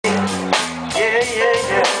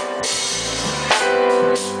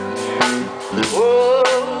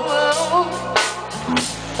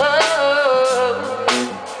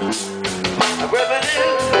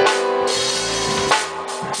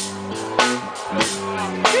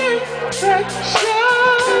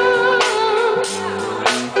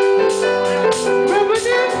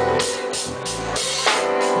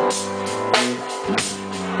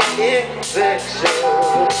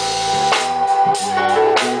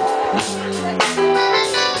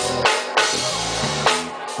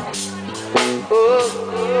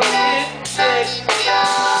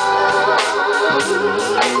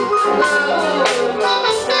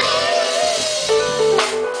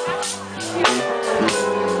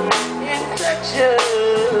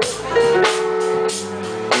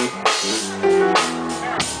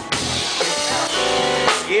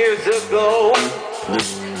Years ago,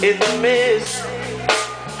 in the midst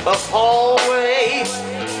of hallways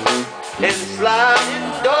and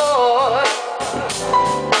sliding doors,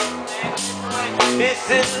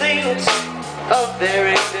 missing links of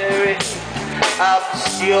very, very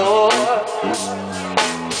obscure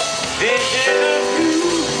vision of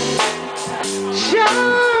future,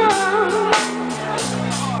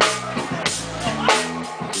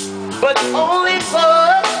 but only for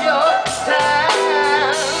a short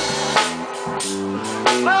time.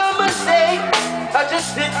 My mistake, I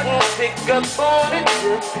just didn't pick up on it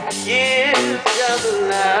till years down the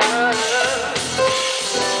line.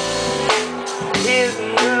 Here's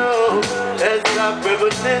now, as I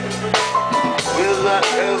reminisce, will I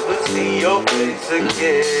ever see your face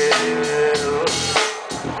again?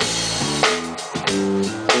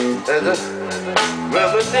 As I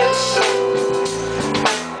reminisce,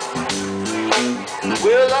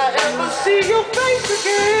 will I ever see your face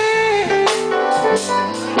again?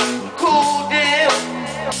 Cool deal,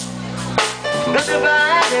 the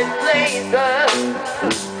divided place us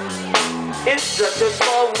in such a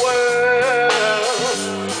small world,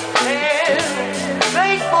 and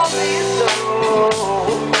thankfully so,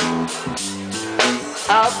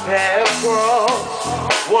 our paths cross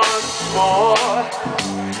once more,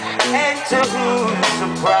 and to whose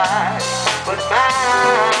surprise but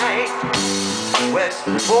mine, West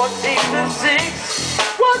 14th and 6th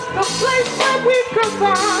was the place that we could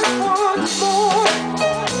find once more.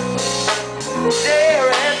 There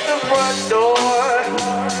at the front door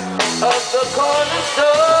of the corner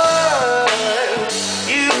store,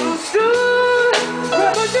 you stood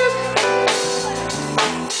reminiscing.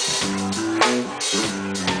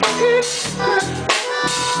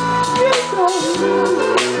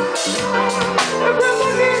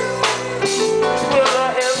 Will I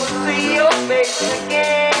ever see your face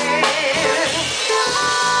again?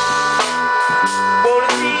 Wanna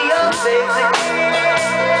see your face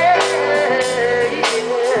again?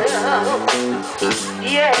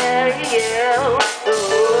 Yeah, yeah,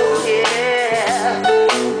 oh yeah.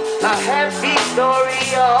 A happy story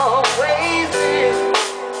always is.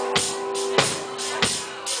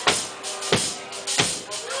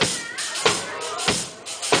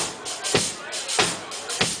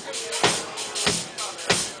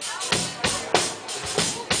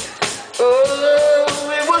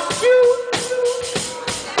 Oh, it was you,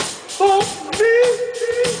 oh me,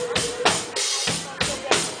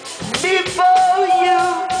 before you.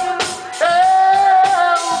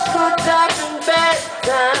 Oh, good times and bad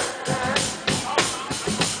times,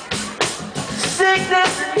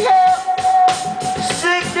 sickness and health,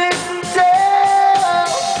 sickness and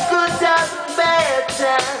health, good times and bad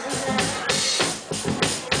times,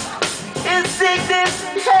 in sickness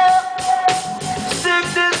and health.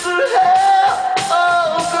 Sickness and hell,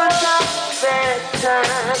 oh, good times and bad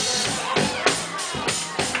times.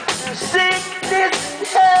 Sickness and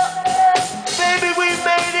hell, baby, we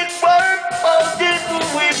made it work, or didn't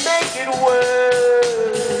we make it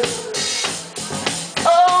work?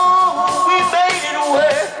 Oh, we made it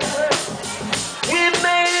work. We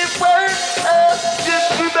made it work, oh, did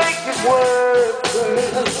we make it work?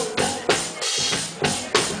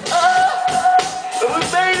 Oh, we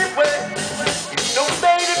made it work.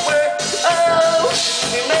 Made it work, oh,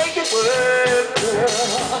 we make it work, girl.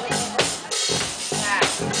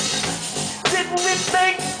 Didn't we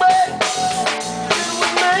make